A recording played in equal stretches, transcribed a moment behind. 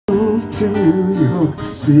to New York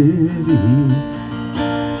City,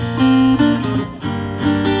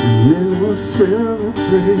 and then we'll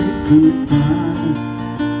celebrate goodbye.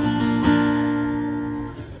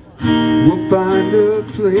 We'll find a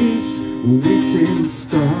place where we can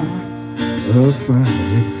start a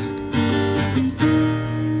fight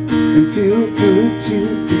and feel good to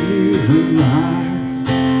be alive.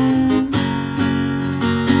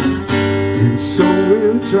 And so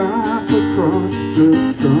we'll drive across the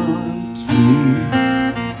country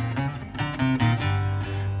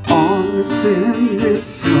on this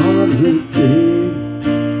endless holiday.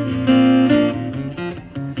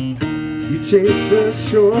 You take the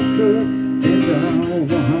shortcut and I'll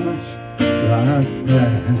watch life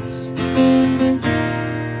pass.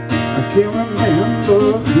 I can't remember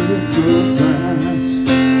who drove last.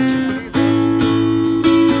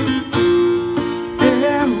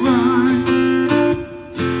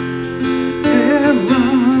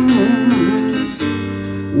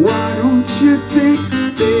 Why don't you think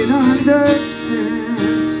they'd understand?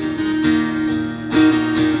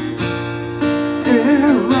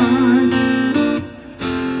 Airlines,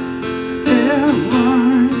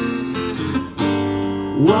 airlines.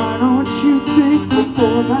 Why don't you think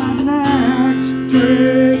before that next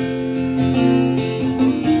trip?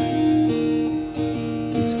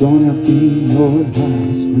 It's gonna be your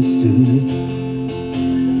last mistake.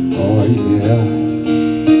 Oh yeah.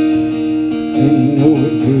 And you know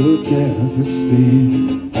it will devastate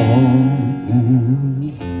all them.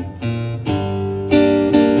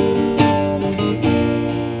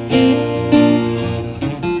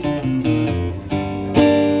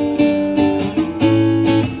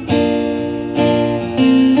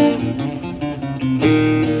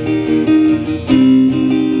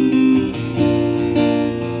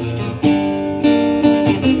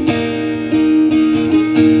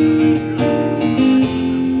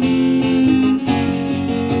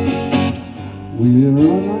 We're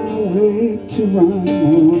on our way to run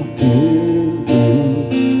more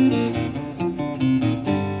errands,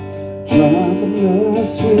 driving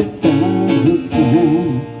us without a plan.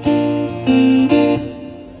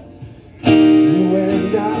 You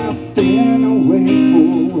and I've been away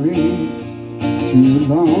for way too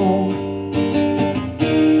long.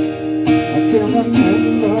 I can't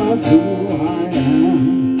remember who I am.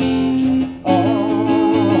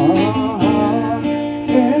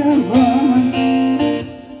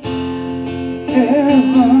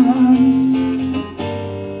 Airlines,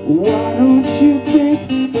 why don't you think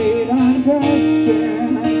they'd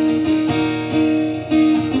understand?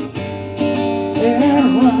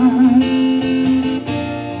 Airlines,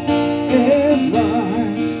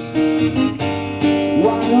 airlines,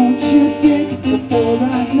 why don't you think before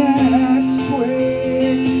that next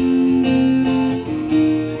wave?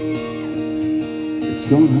 It's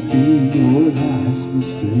gonna be your last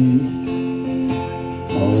mistake.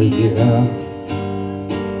 Oh yeah.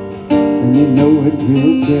 And you know it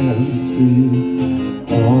will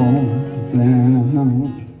devastate all them.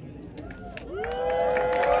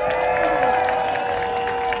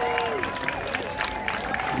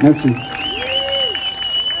 Merci.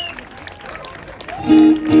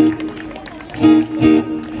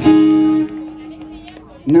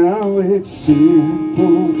 Now it's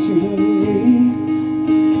simple to me.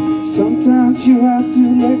 Sometimes you have to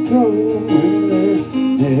let go when there's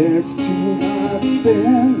next to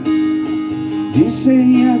nothing. You say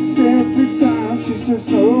yes every time, she says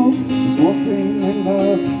no. It's more pain than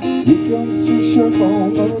love. It comes too short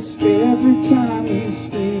almost every time you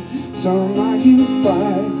speak. Somehow you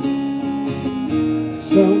fight.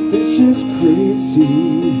 Something's just crazy.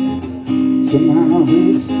 Somehow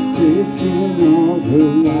it's taking all the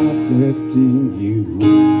life left in you.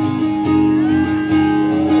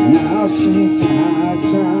 Now she's had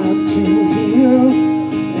time to heal,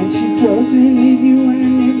 and she doesn't need you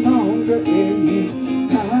any longer. And you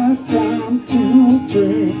had time to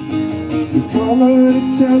drink. You call her to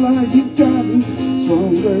tell her you've gotten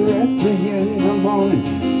stronger at 3 in the morning.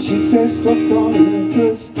 She says so funny,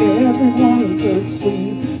 'cause everyone's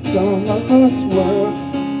asleep. Some of us were.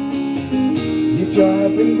 You're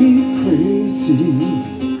driving me crazy.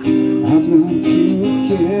 I've learned to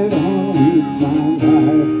get on with my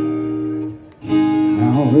life.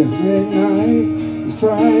 Now every night is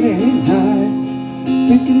Friday night,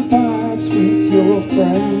 picking fights with your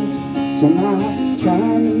friends, somehow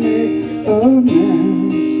trying to make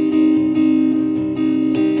amends.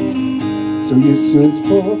 So you search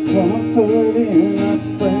for comfort in a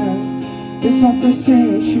friend. It's not the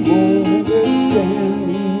same, she won't understand.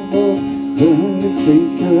 You both learn to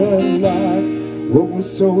think alike. What was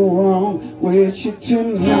so wrong with you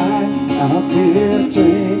tonight? Out there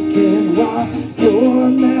drinking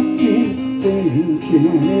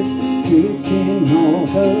thinking it's taking all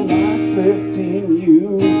the life left in you.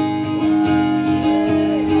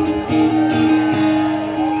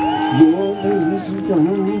 You're losing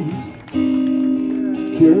ground,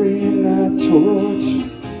 carrying that torch.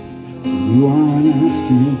 You aren't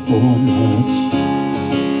asking for much.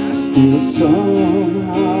 Still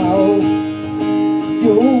somehow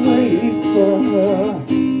you'll wait for her.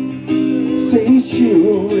 Say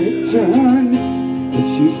she'll return, but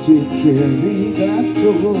you still carry that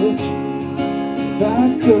torch.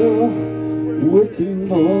 That girl with the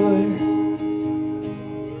boy.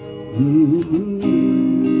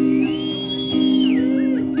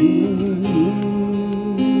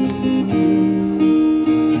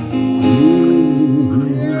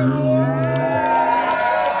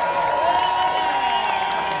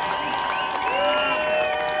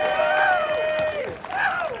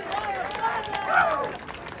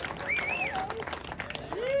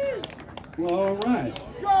 Well, all right.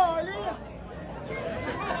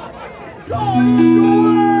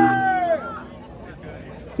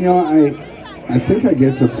 You know, I think I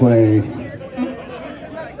get to play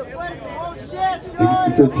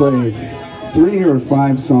 3 or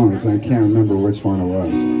 5 songs. I can't remember which one it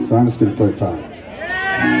was, so I'm just going to play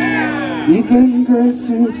 5. Even gray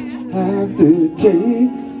suits have the day,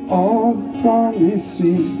 all the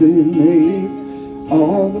promises they made,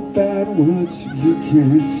 all the bad words you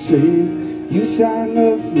can't say. You sign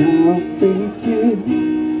up now, fake it.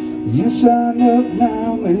 You sign up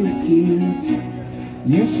now, make it.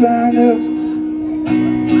 You sign up.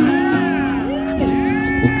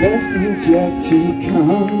 The best is yet to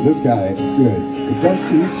come. This guy, it's good. The best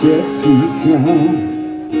is yet to come.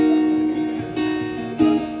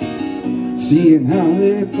 Seeing how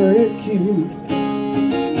they break you.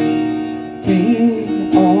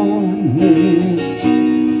 Be honest.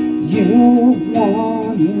 You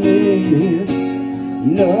wanted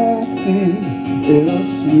nothing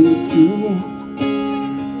else will do.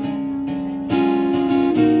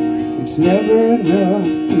 It's never enough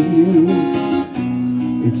for you.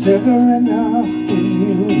 It's never enough for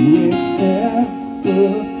you. It's never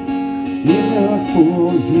enough for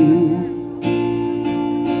you.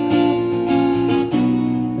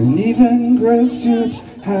 And even gray suits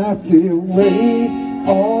have their way.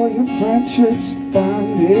 All your friendships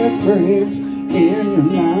find their graves in the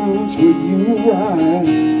lounge where you ride.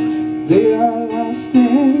 They are lost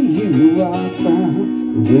and you are found.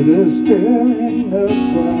 With us fair in the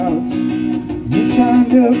clouds. You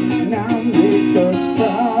signed up, now make us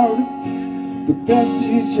proud. The best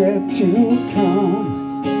is yet to come.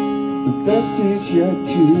 The best is yet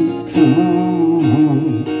to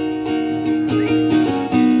come.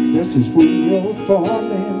 This is when you're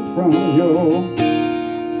falling from your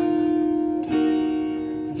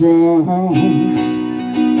throne.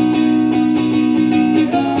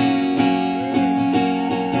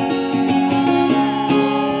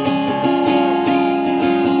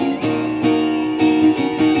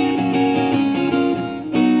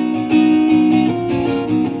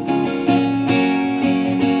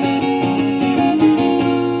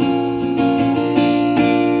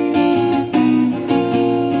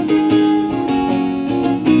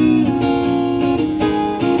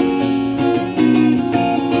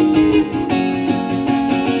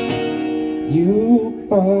 You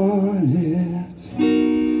bought it,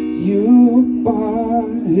 you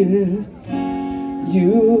bought it,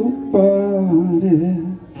 you bought it,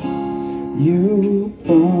 you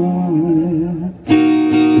bought it.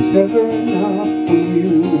 It's never enough for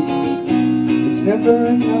you, it's never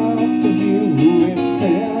enough for you, it's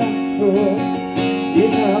never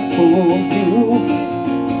enough for you,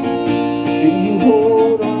 and you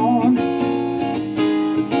hold on.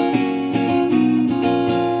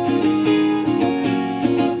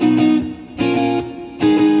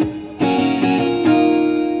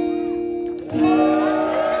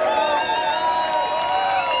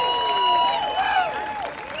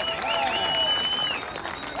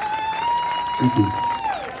 Thank you.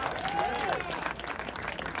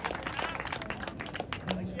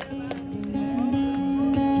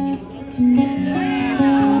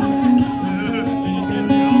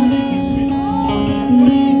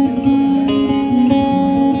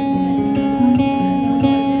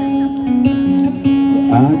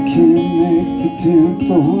 I can make the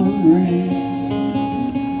telephone ring.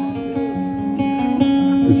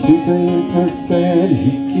 It's simply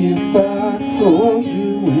pathetic if I call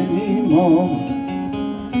you anymore.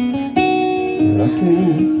 I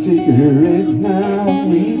can't figure it now.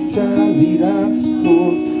 We tallied our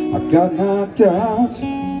scores. I got knocked out.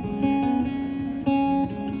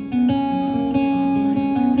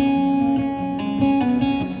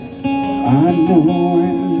 I I know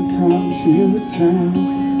when you come to town,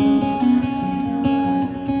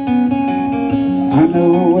 I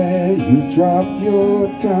know where you drop your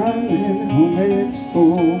diamond home it's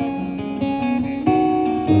full.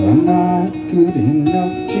 But I'm not good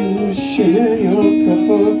enough to share your cup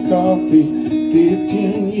of coffee.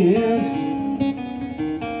 15 years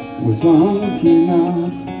was long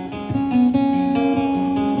enough.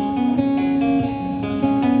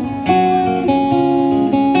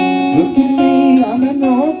 Look at me, I'm an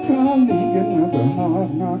old colleague, another hard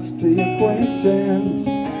knocks day acquaintance.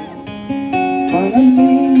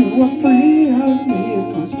 Finally you are free of me, it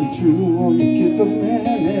must be true, or you give a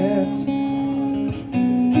minute.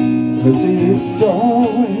 'Cause it's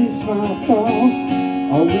always my fault,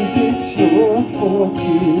 always it's your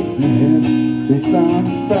forgiveness. This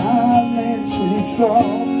unbalanced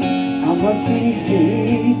resolve, I must be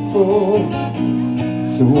hateful.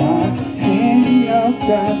 So I hang up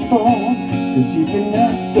that phone, 'cause even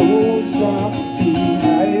at those lofty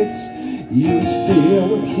heights, you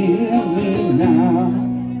still hear me now.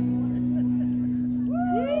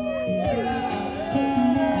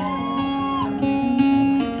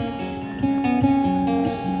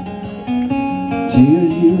 Dear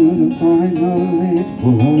you, the final it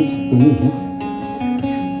was blue.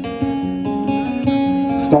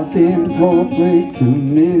 Stuck in public,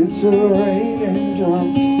 commiserating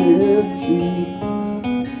drunk see.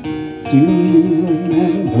 Do you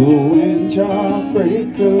remember when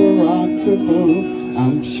Jawbreaker rocked the boat?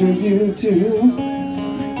 I'm sure you do.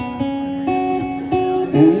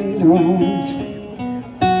 And don't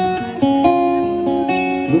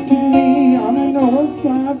look at me, I'm an old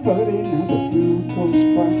fly buddy, another Blue Coast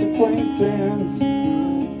class acquaintance.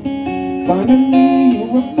 Finally you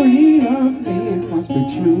were free of me, it must be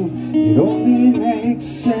true, it only makes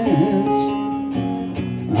sense.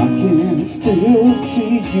 I can still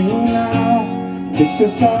see you now,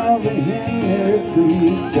 pictures are in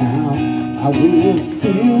every town. I will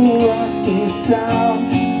still write this down,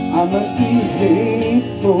 I must be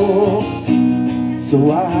hateful. So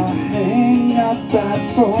I hang up that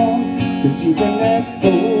phone, 'cause even at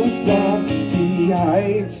those lofty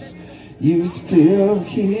heights, you still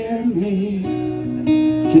hear me.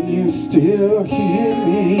 Can you still hear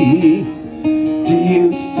me? Do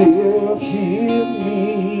you still hear me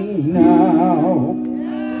now?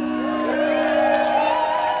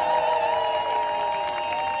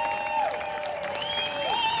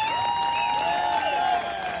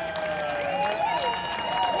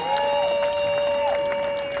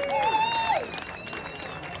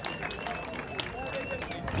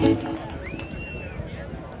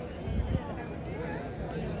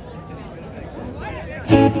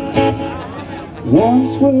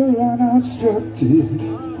 Once we're unobstructed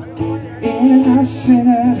in our sin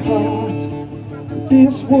at heart.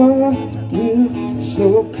 This world will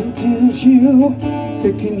slow confuse you,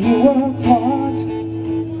 picking you apart.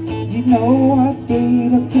 You know what they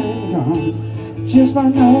depend on, just by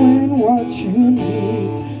knowing what you need.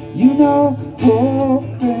 You know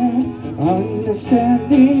hope and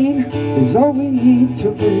understanding is all we need to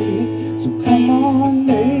breathe. So come on,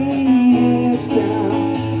 lay it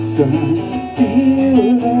down, son.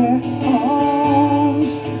 Feel their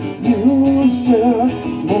arms, use a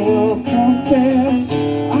moral compass.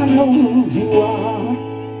 I know who you are.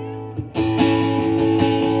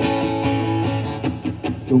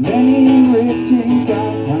 Though many written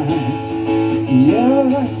guidelines, the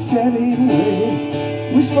other setting ways,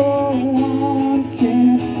 wish for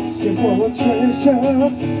wanting simple treasure,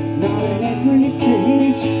 not an angry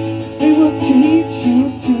cage. They will teach you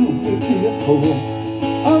to be fearful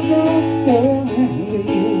of the foreign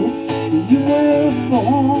you. You were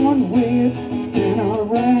born with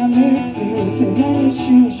panoramic views and any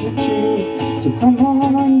shoes you choose. So come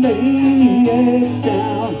on, lay it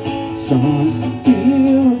down, son.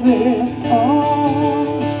 Feel their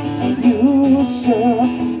arms, use a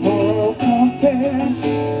moral compass.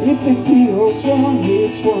 If it feels wrong,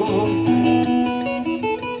 it's wrong.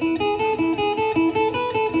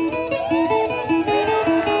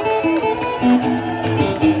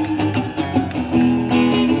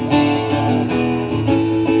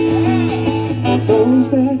 Those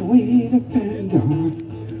that we depend on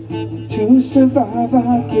to survive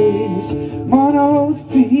our days,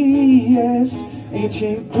 monotheist,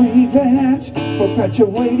 ancient grievance,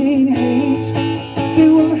 perpetuating hate. They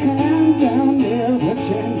will hand down their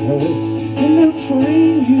agendas and they'll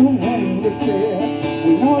train you when to care,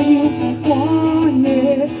 when all you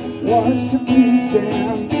wanted was to please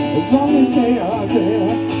them, as long as they are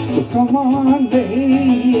there. So come on,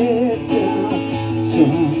 lay it down,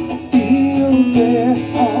 son. Feel their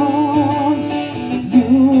arms,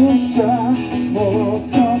 use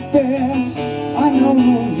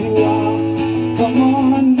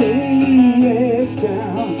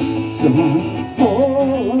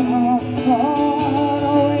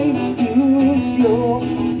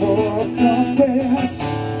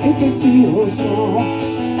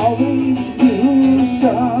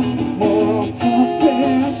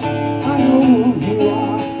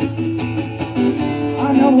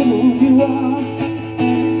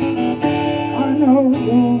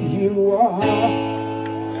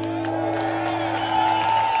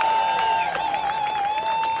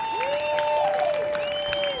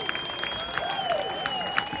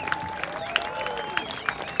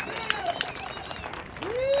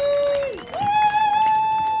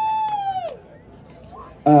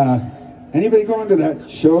Anybody going to that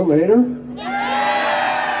show later?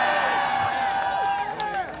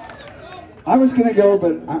 I was gonna go,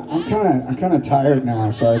 but I'm kind of tired now,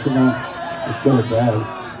 so I think I'll just go to bed.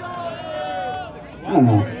 I don't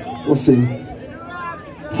know. We'll see.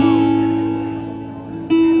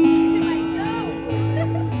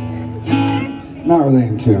 Not really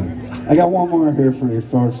in tune. I got one more here for you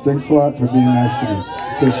folks. Thanks a lot for being nice to me.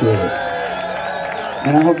 Appreciate it.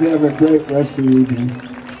 And I hope you have a great rest of the evening.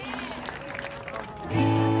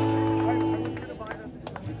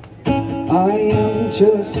 I am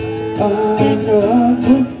just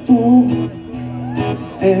another fool,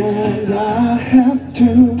 and I have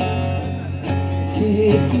to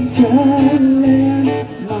keep telling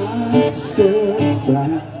myself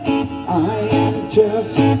that I am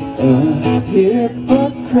just a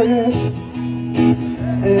hypocrite,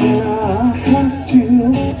 and I have to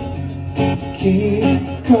keep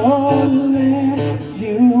calling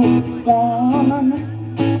you on,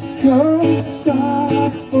 'cause I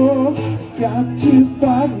forgot to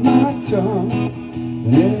bite my tongue,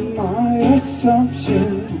 and my assumption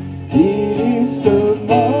is the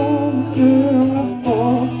mother of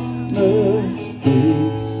all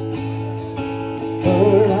mistakes.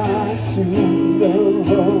 But I soon will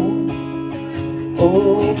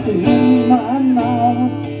open my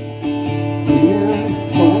mouth in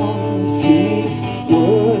clumsy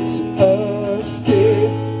words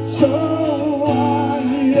escape. So I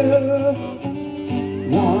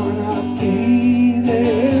wanna be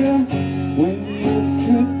there when you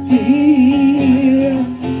could be here.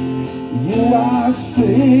 You are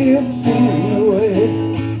slipping away.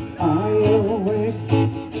 I awake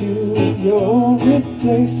to your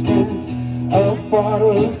replacement, a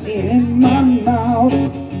bottle in my mouth,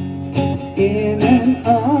 in an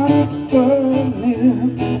unfamiliar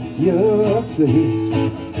place.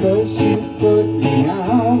 'Cause you put me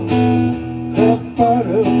out, the butt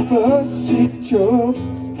of a sick joke,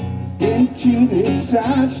 into this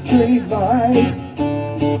sad straight life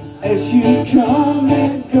as you come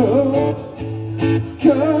and go.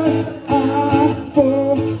 'Cause I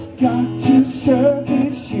forgot to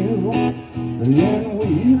service you, and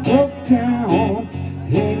we broke down,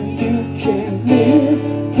 and you can't live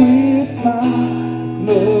with my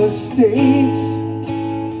mistakes.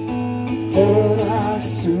 But I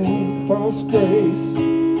assume false grace,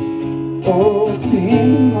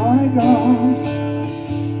 open my arms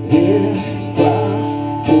and ask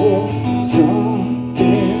for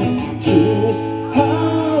something true.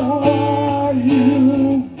 How are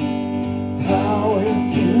you? How have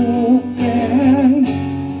you been?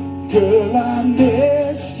 Girl, I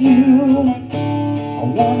miss you. I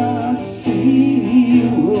wanna see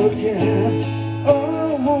you again.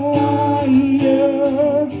 Oh, I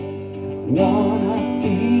wanna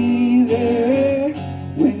be there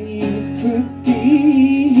when you could be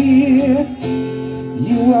here.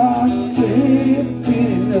 You are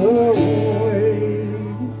slipping away.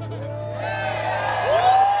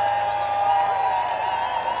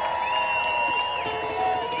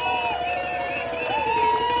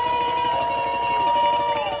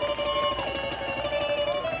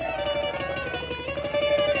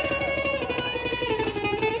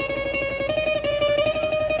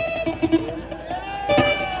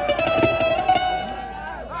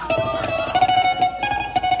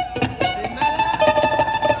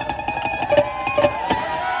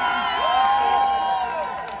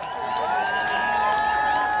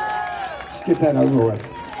 Get that over with.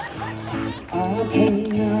 I've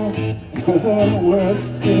been out worse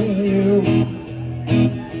than you,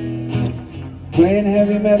 playing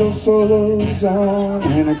heavy metal solos on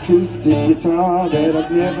an acoustic guitar that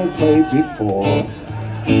I've never played before.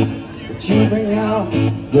 But you bring out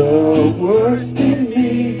the worst in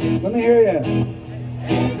me. Let me hear you.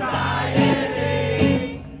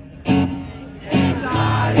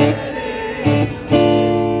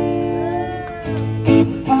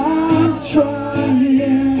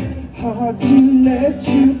 Hard to let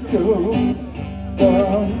you go,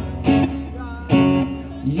 but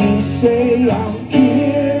you say I'm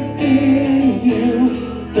giving you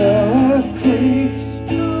the creeps,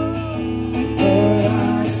 but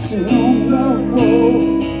I soon will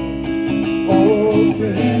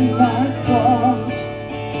open my cross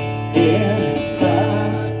and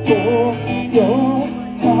ask for your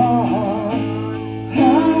heart.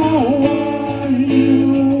 How are you?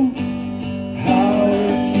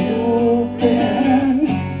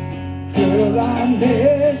 Girl, I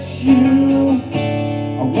miss you.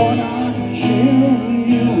 I wanna kill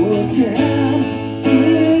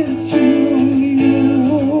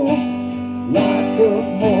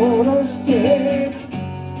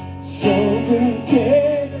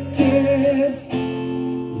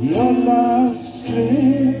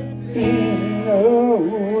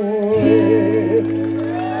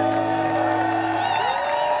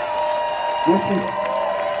Merci.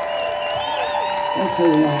 Thanks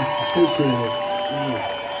everyone. Appreciate it.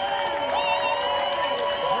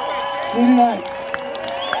 See you tonight.